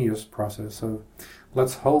ingenious process of,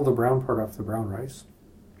 let's hull the brown part off the brown rice,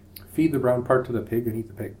 feed the brown part to the pig and eat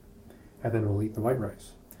the pig, and then we'll eat the white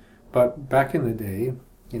rice. But back in the day,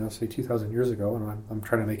 say 2,000 years ago, and I'm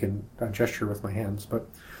trying to make a gesture with my hands, but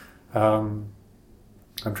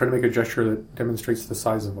I'm trying to make a gesture that demonstrates the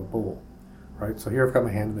size of a bowl, right? So here I've got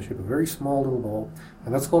my hand in the shape of a very small little bowl,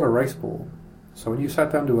 and that's called a rice bowl. So when you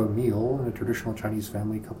sat down to a meal in a traditional Chinese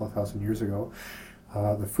family a couple of thousand years ago,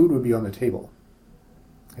 the food would be on the table.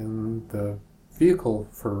 And the vehicle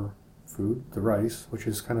for food, the rice, which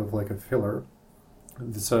is kind of like a filler,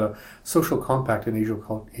 it's a social compact in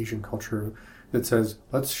Asian culture that says,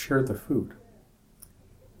 let's share the food.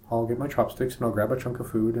 I'll get my chopsticks and I'll grab a chunk of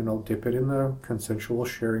food and I'll dip it in the consensual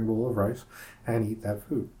sharing bowl of rice and eat that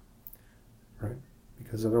food, right?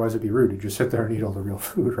 Because otherwise it'd be rude to just sit there and eat all the real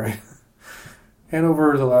food, right? And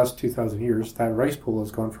over the last 2,000 years, that rice bowl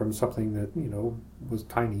has gone from something that, was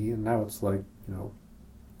tiny, and now it's like,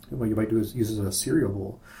 what you might do is use as a cereal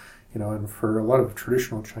bowl, and for a lot of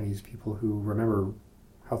traditional Chinese people who remember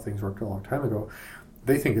how things worked a long time ago,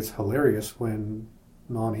 they think it's hilarious when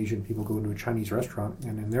non-Asian people go into a Chinese restaurant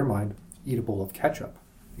and in their mind eat a bowl of ketchup,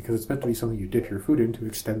 because it's meant to be something you dip your food in to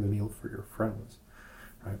extend the meal for your friends,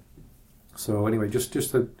 right? So anyway, just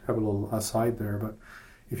to have a little aside there, but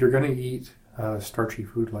if you're going to eat starchy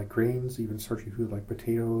food like grains, even starchy food like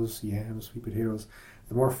potatoes, yams, sweet potatoes,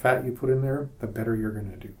 the more fat you put in there, the better you're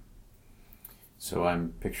going to do. So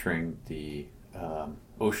I'm picturing the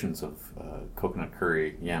oceans of coconut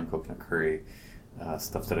curry, yam coconut curry,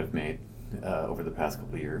 stuff that I've made over the past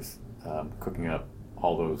couple of years, cooking up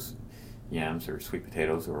all those yams or sweet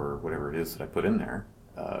potatoes or whatever it is that I put in there,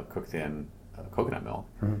 cooked in coconut milk,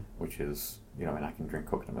 which is, and I can drink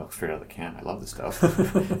coconut milk straight out of the can. I love this stuff,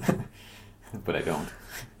 but I don't.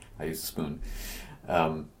 I use a spoon.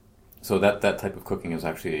 So that type of cooking is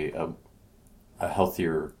actually a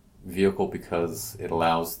healthier vehicle, because it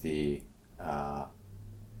allows the,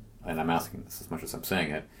 and I'm asking this as much as I'm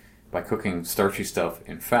saying it, by cooking starchy stuff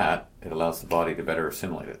in fat, it allows the body to better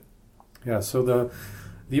assimilate it. Yeah, so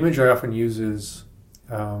the image I often use is,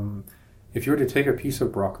 if you were to take a piece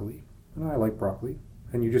of broccoli and I like broccoli,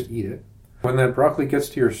 and you just eat it. When that broccoli gets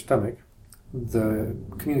to your stomach, the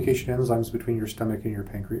communication enzymes between your stomach and your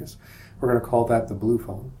pancreas, we're going to call that the blue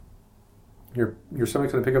phone. Your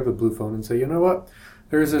stomach's going to pick up the blue phone and say, you know what?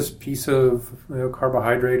 There's this piece of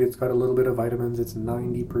carbohydrate. It's got a little bit of vitamins. It's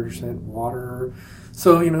 90% water.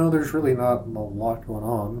 So, there's really not a lot going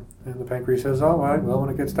on. And the pancreas says, all right, well, when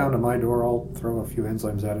it gets down to my door, I'll throw a few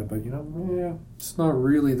enzymes at it. But, it's not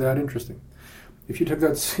really that interesting. If you took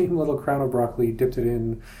that same little crown of broccoli, dipped it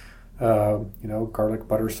in, garlic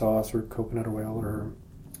butter sauce or coconut oil or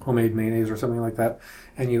homemade mayonnaise or something like that,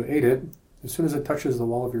 and you ate it, as soon as it touches the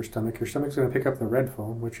wall of your stomach's going to pick up the red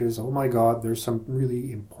phone, which is, oh my God, there's some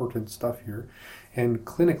really important stuff here. And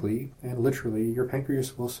clinically and literally, your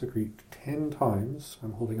pancreas will secrete 10 times,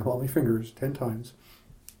 I'm holding up all my fingers, 10 times,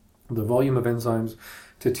 the volume of enzymes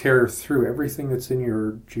to tear through everything that's in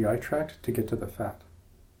your GI tract to get to the fat.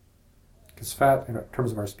 Because fat, in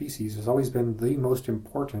terms of our species, has always been the most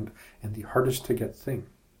important and the hardest to get thing.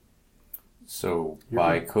 So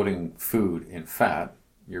by coating food in fat,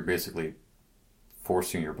 you're basically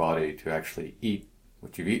forcing your body to actually eat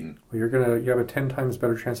what you've eaten. Well, you have a 10 times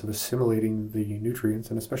better chance of assimilating the nutrients,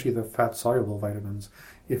 and especially the fat-soluble vitamins,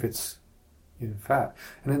 if it's in fat.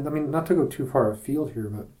 And then, not to go too far afield here,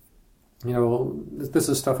 but this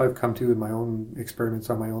is stuff I've come to in my own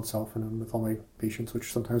experiments on my own self and with all my patients,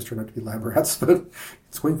 which sometimes turn out to be lab rats, but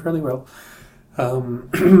it's going fairly well.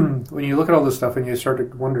 When you look at all this stuff and you start to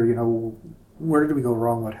wonder, where did we go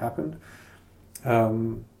wrong? What happened?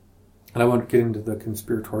 And I won't get into the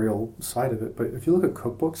conspiratorial side of it, but if you look at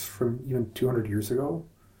cookbooks from even 200 years ago,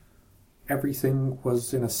 everything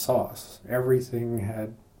was in a sauce. Everything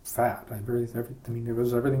had fat. Everything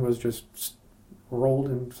was just rolled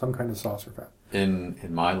in some kind of sauce or fat. In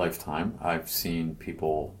my lifetime, I've seen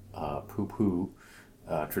people poo-poo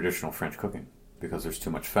traditional French cooking because there's too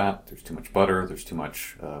much fat, there's too much butter, there's too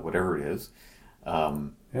much whatever it is.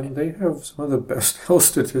 And they have some of the best health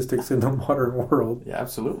statistics in the modern world. Yeah,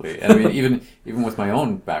 absolutely. And even with my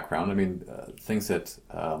own background, things that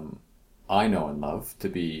I know and love to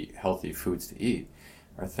be healthy foods to eat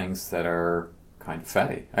are things that are kind of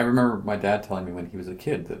fatty. I remember my dad telling me when he was a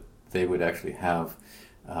kid that they would actually have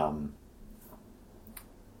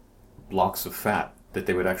blocks of fat that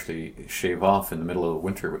they would actually shave off in the middle of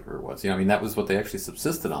winter, whatever it was. That was what they actually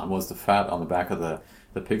subsisted on, was the fat on the back of the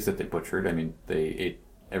pigs that they butchered. They ate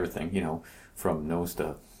everything, from nose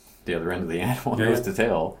to the other end of the animal, nose to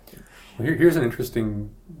tail. Well, here's an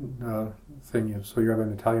interesting thing. So you have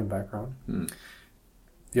an Italian background.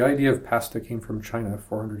 The idea of pasta came from China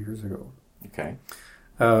 400 years ago. Okay.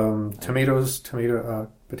 Potatoes,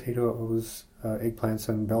 eggplants,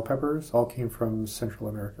 and bell peppers all came from Central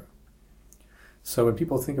America. So when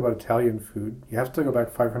people think about Italian food, you have to go back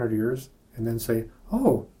 500 years and then say,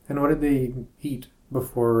 oh, and what did they eat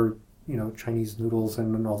before, Chinese noodles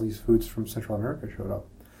and all these foods from Central America showed up?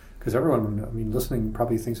 Because everyone, listening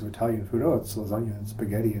probably thinks of Italian food, oh, it's lasagna and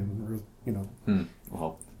spaghetti and,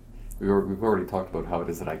 Well, we've already talked about how it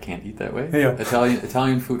is that I can't eat that way. Yeah.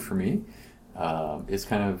 Italian food for me is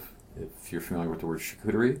kind of, if you're familiar with the word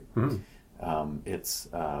charcuterie, it's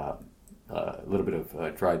a little bit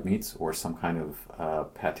of dried meats or some kind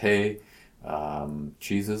of pate,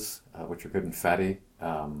 cheeses, which are good and fatty.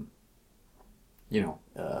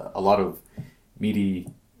 A lot of meaty,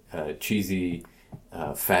 cheesy,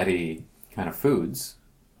 fatty kind of foods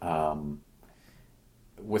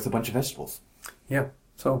with a bunch of vegetables. Yeah,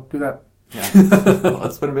 so do that. Yeah, well,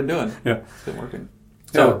 that's what I've been doing. Yeah, it's been working.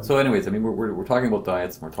 So anyways, we're talking about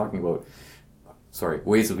diets, and we're talking about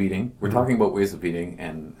ways of eating. We're talking about ways of eating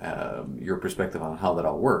and your perspective on how that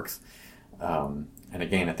all works. And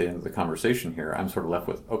again, at the end of the conversation here, I'm sort of left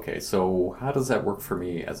with, okay, so how does that work for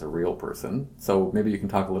me as a real person? So maybe you can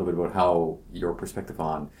talk a little bit about how your perspective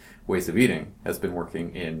on ways of eating has been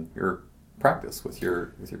working in your practice with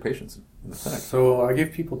your patients in the clinic. So I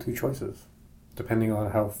give people two choices, depending on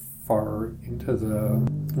how far into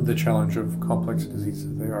the challenge of complex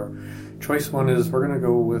diseases they are. Choice one is we're going to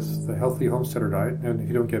go with the healthy homesteader diet, and if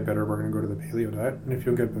you don't get better, we're going to go to the paleo diet, and if you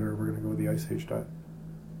don't get better, we're going to go with the Ice Age diet.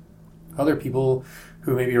 Other people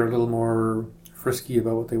who maybe are a little more frisky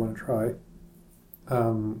about what they want to try,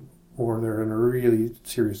 or they're in a really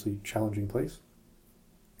seriously challenging place,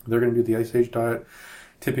 they're going to do the Ice Age diet,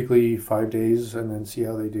 typically 5 days, and then see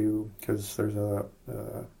how they do, because there's a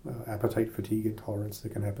appetite fatigue intolerance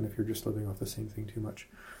that can happen if you're just living off the same thing too much.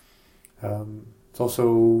 It's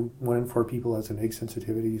also 1 in 4 people has an egg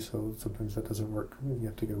sensitivity, so sometimes that doesn't work. You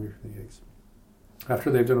have to get away from the eggs.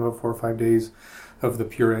 After they've done about 4 or 5 days of the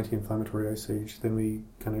pure anti-inflammatory Ice Age, then we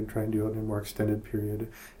kind of try and do it in a more extended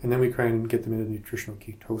period, and then we try and get them into nutritional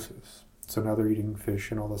ketosis. So now they're eating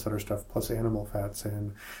fish and all this other stuff, plus animal fats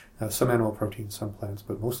and some animal proteins, some plants,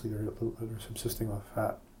 but mostly they're subsisting off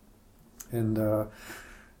fat. And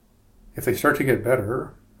if they start to get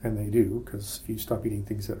better, and they do, because if you stop eating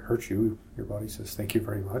things that hurt you, your body says, thank you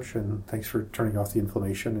very much, and thanks for turning off the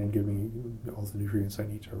inflammation and giving me all the nutrients I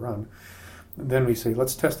need to run. And then we say,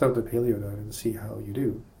 let's test out the paleo diet and see how you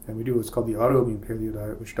do. And we do what's called the autoimmune paleo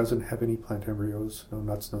diet, which doesn't have any plant embryos, no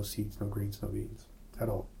nuts, no seeds, no grains, no beans at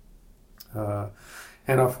all.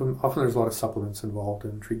 And often there's a lot of supplements involved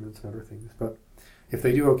in treatments and other things. But if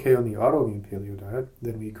they do okay on the autoimmune paleo diet,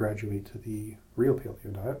 then we graduate to the real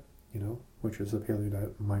paleo diet, which is the paleo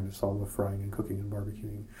diet minus all the frying and cooking and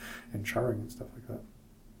barbecuing and charring and stuff like that.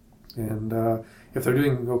 And if they're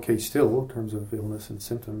doing okay still in terms of illness and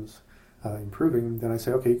symptoms improving, then I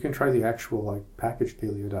say, okay, you can try the actual packaged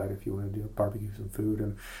paleo diet if you want to do barbecue some food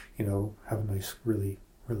and have a nice, really,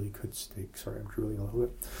 really good steak. Sorry, I'm drooling a little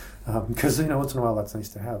bit because once in a while that's nice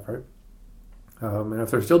to have, right? And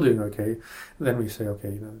if they're still doing okay, then we say,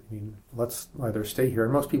 okay, let's either stay here.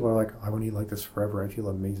 And most people are like, I want to eat like this forever. I feel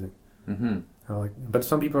amazing. Mm-hmm. But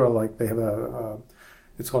some people are like, they have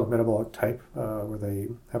it's called a metabolic type, where they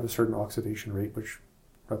have a certain oxidation rate, which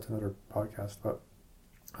that's another podcast, but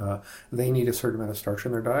they need a certain amount of starch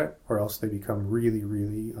in their diet, or else they become really,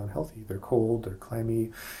 really unhealthy. They're cold, they're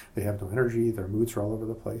clammy, they have no energy, their moods are all over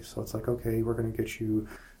the place. So it's like, okay, we're going to get you.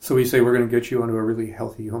 So we say we're going to get you onto a really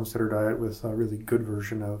healthy homesteader diet with a really good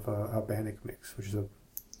version of a Bannock mix, which is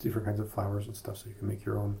different kinds of flours and stuff, so you can make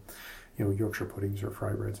your own, Yorkshire puddings or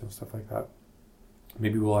fry breads and stuff like that.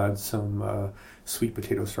 Maybe we'll add some sweet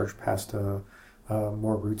potato starch pasta,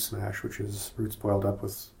 more root smash, which is roots boiled up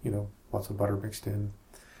with, lots of butter mixed in.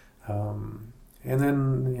 And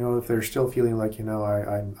then, if they're still feeling like,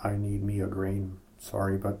 I need me a grain,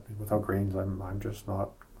 sorry, but without grains, I'm just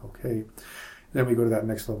not okay. Then we go to that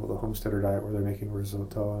next level, the homesteader diet, where they're making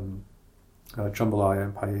risotto and jambalaya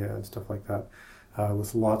and paella and stuff like that,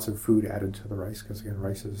 with lots of food added to the rice, because again,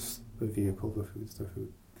 rice is the vehicle, the food's the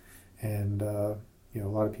food. And, a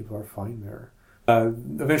lot of people are fine there.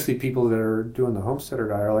 Eventually people that are doing the homesteader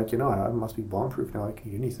diet are like, I must be bomb-proof now, I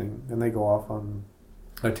can eat anything. And they go off on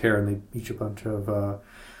a tear and they eat a bunch of,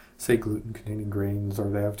 say, gluten-containing grains, or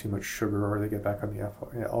they have too much sugar, or they get back on the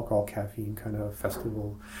alcohol, caffeine kind of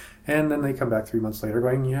festival. And then they come back 3 months later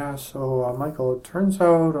going, Michael, it turns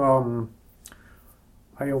out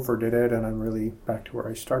I overdid it and I'm really back to where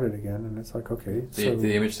I started again. And it's like, okay.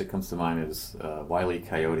 The image that comes to mind is Wile E.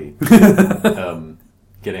 Coyote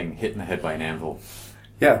getting hit in the head by an anvil.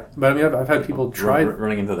 Yeah, but I've had people try...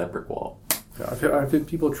 running into that brick wall. Yeah, I've had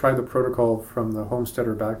people try the protocol from the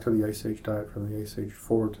homesteader back to the Ice Age diet, from the Ice Age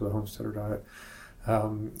forward to the homesteader diet.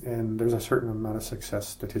 And there's a certain amount of success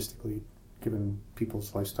statistically, given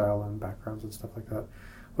people's lifestyle and backgrounds and stuff like that.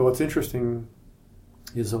 But what's interesting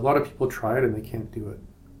is a lot of people try it and they can't do it.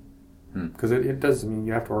 Because it does,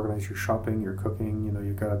 you have to organize your shopping, your cooking,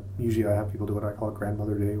 you've got to, usually I have people do what I call a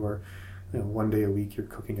grandmother day, where, one day a week you're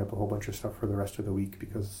cooking up a whole bunch of stuff for the rest of the week,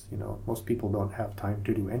 because, most people don't have time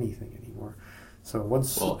to do anything anymore. So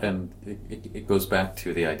once... Well, and it goes back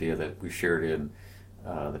to the idea that we shared in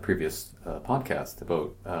the previous podcast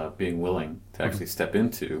about being willing to actually step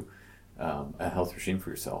into a health regime for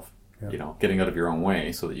yourself, getting out of your own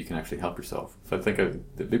way so that you can actually help yourself. So I think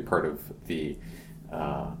the big part of the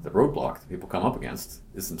roadblock that people come up against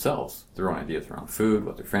is themselves, their own ideas around food,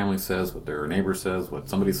 what their family says, what their neighbor says, what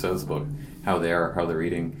somebody says about how they are, how they're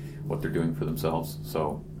eating, what they're doing for themselves.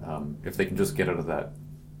 So if they can just get out of that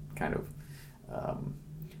kind of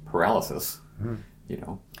paralysis,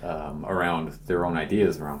 around their own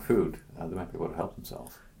ideas around food, they might be able to help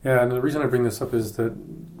themselves. Yeah, and the reason I bring this up is that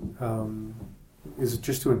is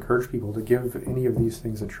just to encourage people to give any of these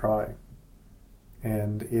things a try.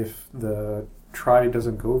 And if the try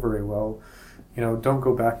doesn't go very well, don't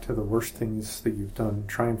go back to the worst things that you've done.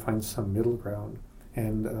 Try and find some middle ground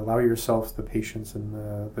and allow yourself the patience and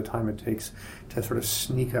the time it takes to sort of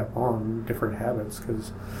sneak up on different habits.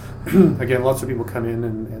 Because, again, lots of people come in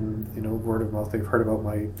and word of mouth, they've heard about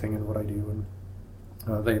my thing and what I do, and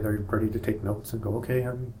they're ready to take notes and go, okay,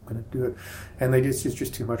 I'm going to do it. And it's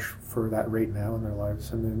just too much for that rate now in their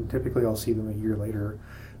lives. And then typically I'll see them a year later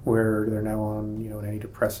where they're now on, an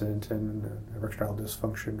antidepressant and erectile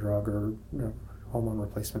dysfunction drug or hormone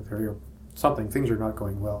replacement therapy or something. Things are not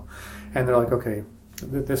going well. And they're like, okay,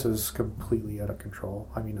 this is completely out of control.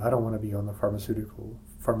 I don't want to be on the pharmaceutical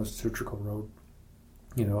road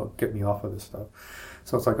get me off of this stuff.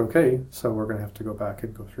 So it's like, okay, so we're going to have to go back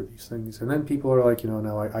and go through these things. And then people are like,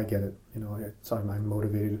 now I get it. I'm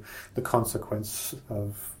motivated. The consequence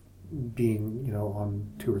of being,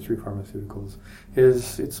 on 2 or 3 pharmaceuticals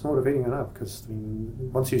it's motivating enough, because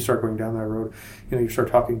once you start going down that road, you start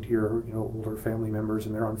talking to your, older family members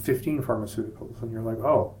and they're on 15 pharmaceuticals and you're like,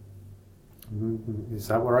 oh, is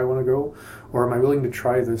that where I want to go? Or am I willing to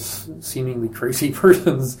try this seemingly crazy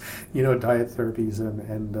person's, diet therapies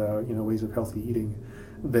and ways of healthy eating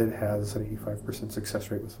that has an 85%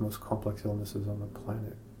 success rate with the most complex illnesses on the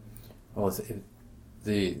planet? Well,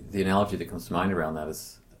 the analogy that comes to mind around that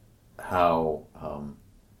is how,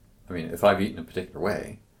 if I've eaten a particular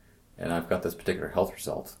way and I've got this particular health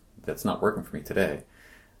result that's not working for me today,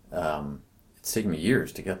 it's taken me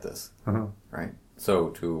years to get this, right? So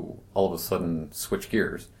to all of a sudden switch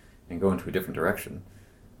gears and go into a different direction,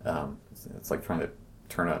 it's like trying to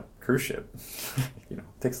turn a cruise ship. It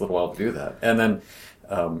takes a little while to do that. And then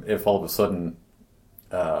if all of a sudden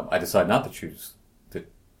I decide not to choose to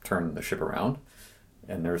turn the ship around,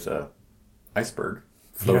 and there's a iceberg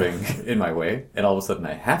floating in my way, and all of a sudden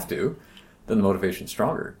I have to, then the motivation's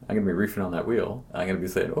stronger. I'm going to be reefing on that wheel. I'm going to be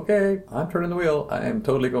saying, okay, I'm turning the wheel. I am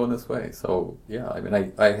totally going this way. So, yeah,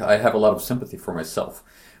 I have a lot of sympathy for myself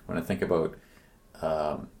when I think about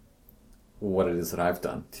what it is that I've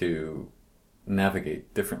done to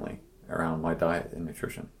navigate differently around my diet and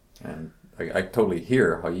nutrition. And I totally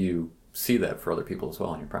hear how you see that for other people as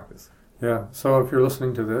well in your practice. Yeah, so if you're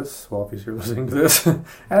listening to this,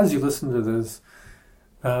 as you listen to this,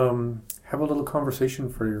 have a little conversation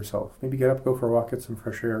for yourself. Maybe get up, go for a walk, get some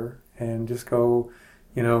fresh air, and just go,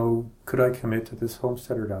 could I commit to this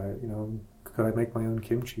homesteader diet? Could I make my own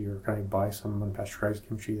kimchi, or can I buy some unpasteurized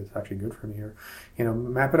kimchi that's actually good for me? Or,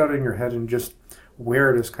 map it out in your head and just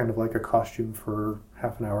wear it as kind of like a costume for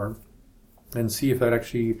half an hour and see if that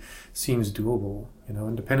actually seems doable,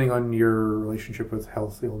 and depending on your relationship with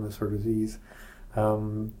health, illness, or disease,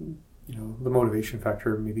 the motivation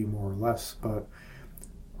factor may be more or less, but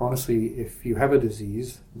honestly, if you have a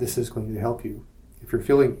disease, this is going to help you. If you're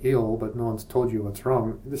feeling ill but no one's told you what's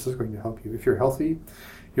wrong, this is going to help you. If you're healthy,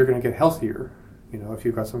 you're going to get healthier. If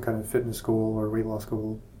you've got some kind of fitness goal or weight loss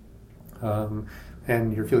goal,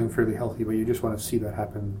 and you're feeling fairly healthy, but you just want to see that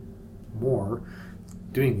happen more,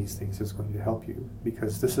 doing these things is going to help you,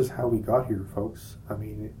 because this is how we got here, folks.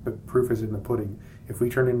 The proof is in the pudding. If we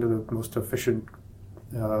turn into the most efficient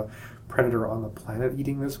predator on the planet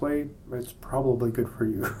eating this way, it's probably good for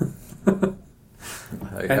you.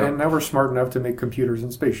 And now we're smart enough to make computers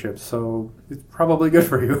and spaceships, so it's probably good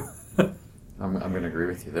for you. I'm going to agree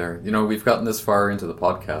with you there. We've gotten this far into the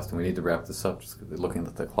podcast, and we need to wrap this up. Just looking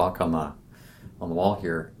at the clock on the wall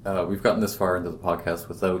here, we've gotten this far into the podcast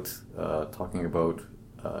without talking about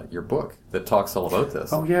your book that talks all about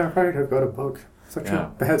this. Oh yeah, right. I've got a book. Such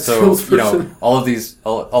a bad so salesperson. all of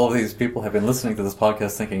these people have been listening to this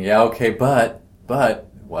podcast thinking, yeah, okay, but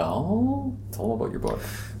well, tell them about your book.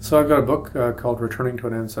 So I've got a book called Returning to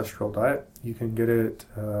an Ancestral Diet. You can get it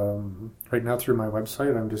right now through my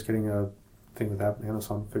website. I'm just getting a thing with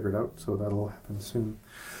Amazon figured out, so that'll happen soon.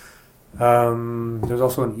 There's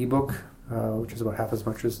also an ebook, which is about half as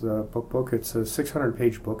much as the book. It's a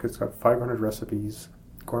 600-page book. It's got 500 recipes,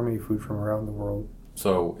 gourmet food from around the world.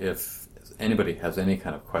 So if anybody has any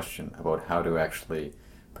kind of question about how to actually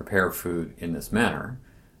prepare food in this manner,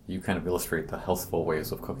 you kind of illustrate the healthful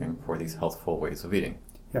ways of cooking for these healthful ways of eating.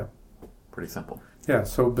 Yeah. Pretty simple. Yeah,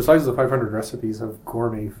 so besides the 500 recipes of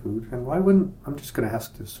gourmet food, and why wouldn't, I'm just going to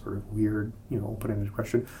ask this sort of weird, open-ended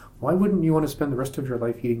question, why wouldn't you want to spend the rest of your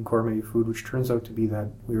life eating gourmet food, which turns out to be that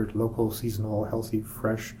weird, local, seasonal, healthy,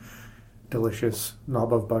 fresh, delicious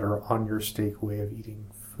knob of butter on your steak way of eating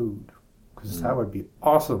food? Because that would be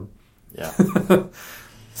awesome. Yeah.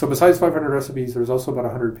 So besides 500 recipes, there's also about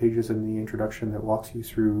 100 pages in the introduction that walks you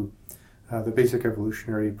through the basic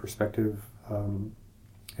evolutionary perspective,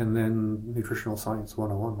 and then nutritional science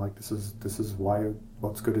 101. Like this is why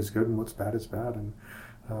what's good is good and what's bad is bad, and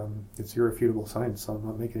it's irrefutable science. So I'm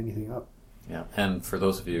not making anything up. Yeah, and for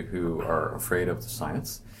those of you who are afraid of the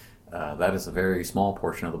science, that is a very small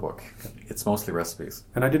portion of the book. It's mostly recipes.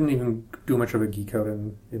 And I didn't even do much of a geek out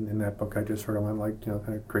in that book. I just sort of went like,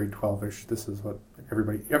 kind of grade 12-ish. This is what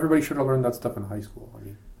everybody should have learned that stuff in high school.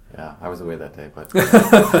 Yeah, I was away that day, but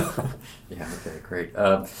yeah, okay, great.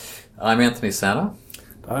 I'm Anthony Santa.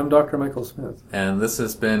 I'm Dr. Michael Smith. And this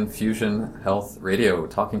has been Fusion Health Radio,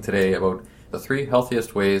 talking today about the 3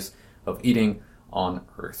 healthiest ways of eating on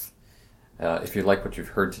Earth. If you like what you've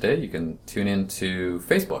heard today, you can tune in to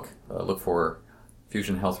Facebook. Look for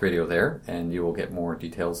Fusion Health Radio there, and you will get more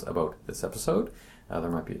details about this episode. There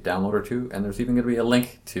might be a download or two, and there's even going to be a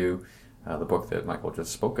link to the book that Michael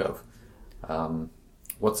just spoke of.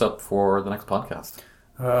 What's up for the next podcast?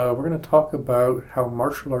 We're going to talk about how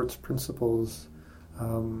martial arts principles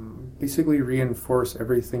basically reinforce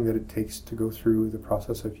everything that it takes to go through the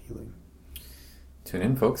process of healing. Tune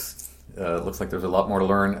in, folks. Looks like there's a lot more to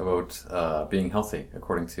learn about being healthy,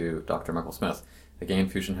 according to Dr. Michael Smith. Again,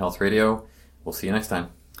 Fusion Health Radio. We'll see you next time.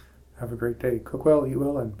 Have a great day. Cook well, eat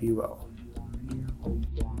well, and be well.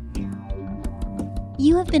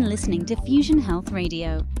 You have been listening to Fusion Health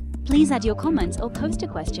Radio. Please add your comments or post a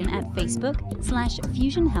question at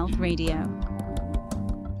Facebook/Fusion Health Radio.